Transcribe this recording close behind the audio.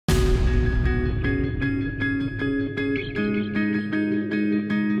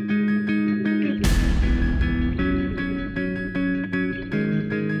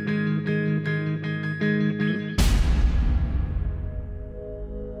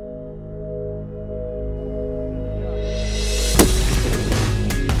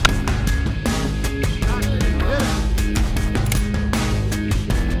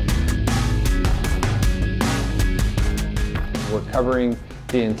covering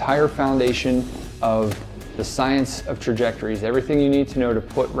the entire foundation of the science of trajectories, everything you need to know to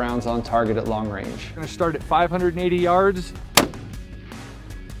put rounds on target at long range. We're gonna start at 580 yards.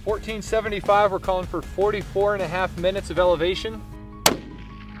 1475, we're calling for 44.5 minutes of elevation.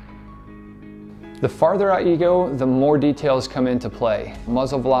 The farther out you go, the more details come into play.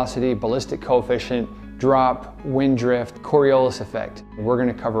 Muzzle velocity, ballistic coefficient, drop, wind drift, Coriolis effect. We're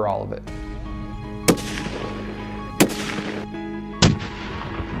gonna cover all of it.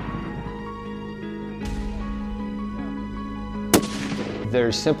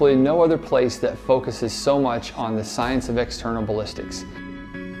 There's simply no other place that focuses so much on the science of external ballistics.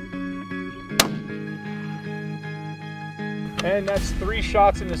 And that's 3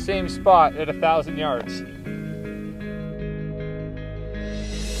 shots in the same spot at 1,000 yards.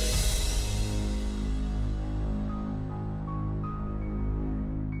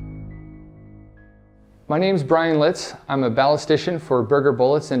 My name's Bryan Litz. I'm a ballistician for Berger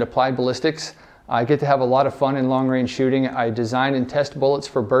Bullets and Applied Ballistics. I get to have a lot of fun in long-range shooting. I design and test bullets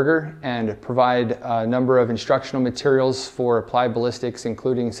for Berger and provide a number of instructional materials for Applied Ballistics,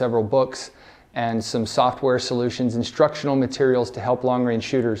 including several books and some software solutions, instructional materials to help long-range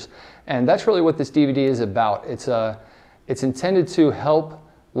shooters. And that's really what this DVD is about. It's intended to help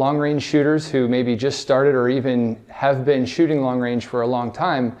long-range shooters who maybe just started or even have been shooting long-range for a long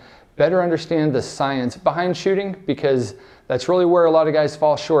time better understand the science behind shooting, because that's really where a lot of guys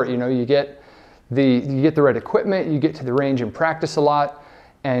fall short. You know, you get the right equipment, you get to the range and practice a lot,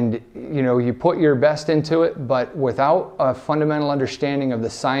 and you put your best into it, but without a fundamental understanding of the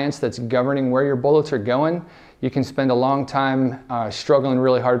science that's governing where your bullets are going, you can spend a long time struggling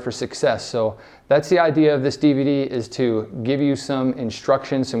really hard for success. So that's the idea of this DVD, is to give you some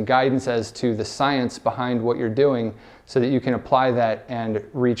instruction, some guidance as to the science behind what you're doing so that you can apply that and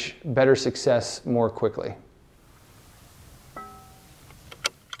reach better success more quickly.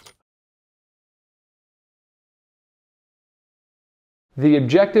 The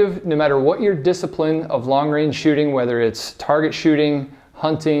objective, no matter what your discipline of long-range shooting, whether it's target shooting,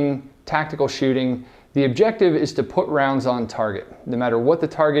 hunting, tactical shooting, the objective is to put rounds on target. No matter what the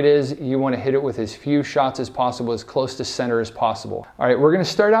target is, you want to hit it with as few shots as possible, as close to center as possible. All right, we're going to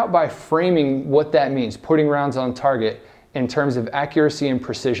start out by framing what that means, putting rounds on target in terms of accuracy and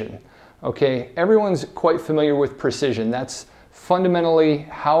precision. Okay, everyone's quite familiar with precision. That's fundamentally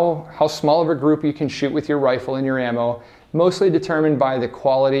how small of a group you can shoot with your rifle and your ammo, mostly determined by the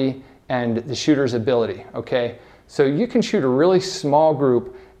quality and the shooter's ability, okay? So you can shoot a really small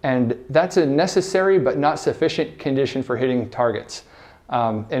group, and that's a necessary but not sufficient condition for hitting targets.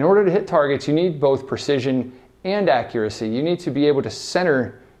 In order to hit targets, you need both precision and accuracy. You need to be able to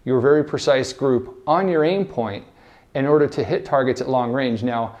center your very precise group on your aim point in order to hit targets at long range.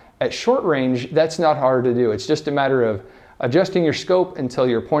 Now, at short range, that's not hard to do. It's just a matter of adjusting your scope until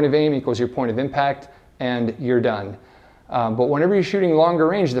your point of aim equals your point of impact, and you're done. But whenever you're shooting longer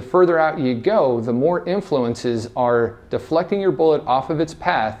range, the further out you go, the more influences are deflecting your bullet off of its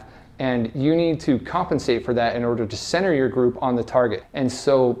path, and you need to compensate for that in order to center your group on the target. And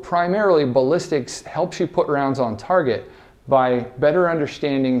so primarily ballistics helps you put rounds on target by better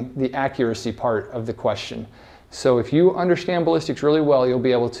understanding the accuracy part of the question. So if you understand ballistics really well, you'll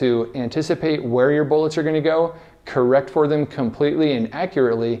be able to anticipate where your bullets are going to go, correct for them completely and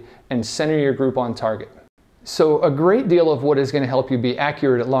accurately, and center your group on target. So a great deal of what is going to help you be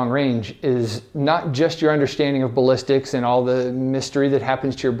accurate at long range is not just your understanding of ballistics and all the mystery that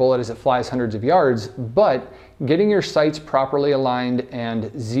happens to your bullet as it flies hundreds of yards, but getting your sights properly aligned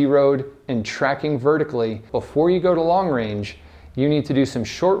and zeroed and tracking vertically. Before you go to long range, you need to do some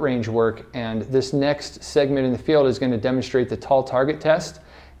short range work, and this next segment in the field is going to demonstrate the tall target test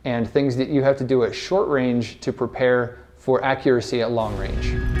and things that you have to do at short range to prepare for accuracy at long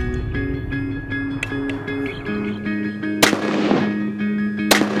range.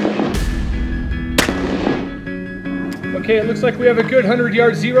 Okay, it looks like we have a good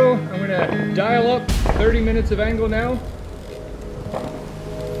 100-yard zero. I'm gonna dial up 30 minutes of angle now.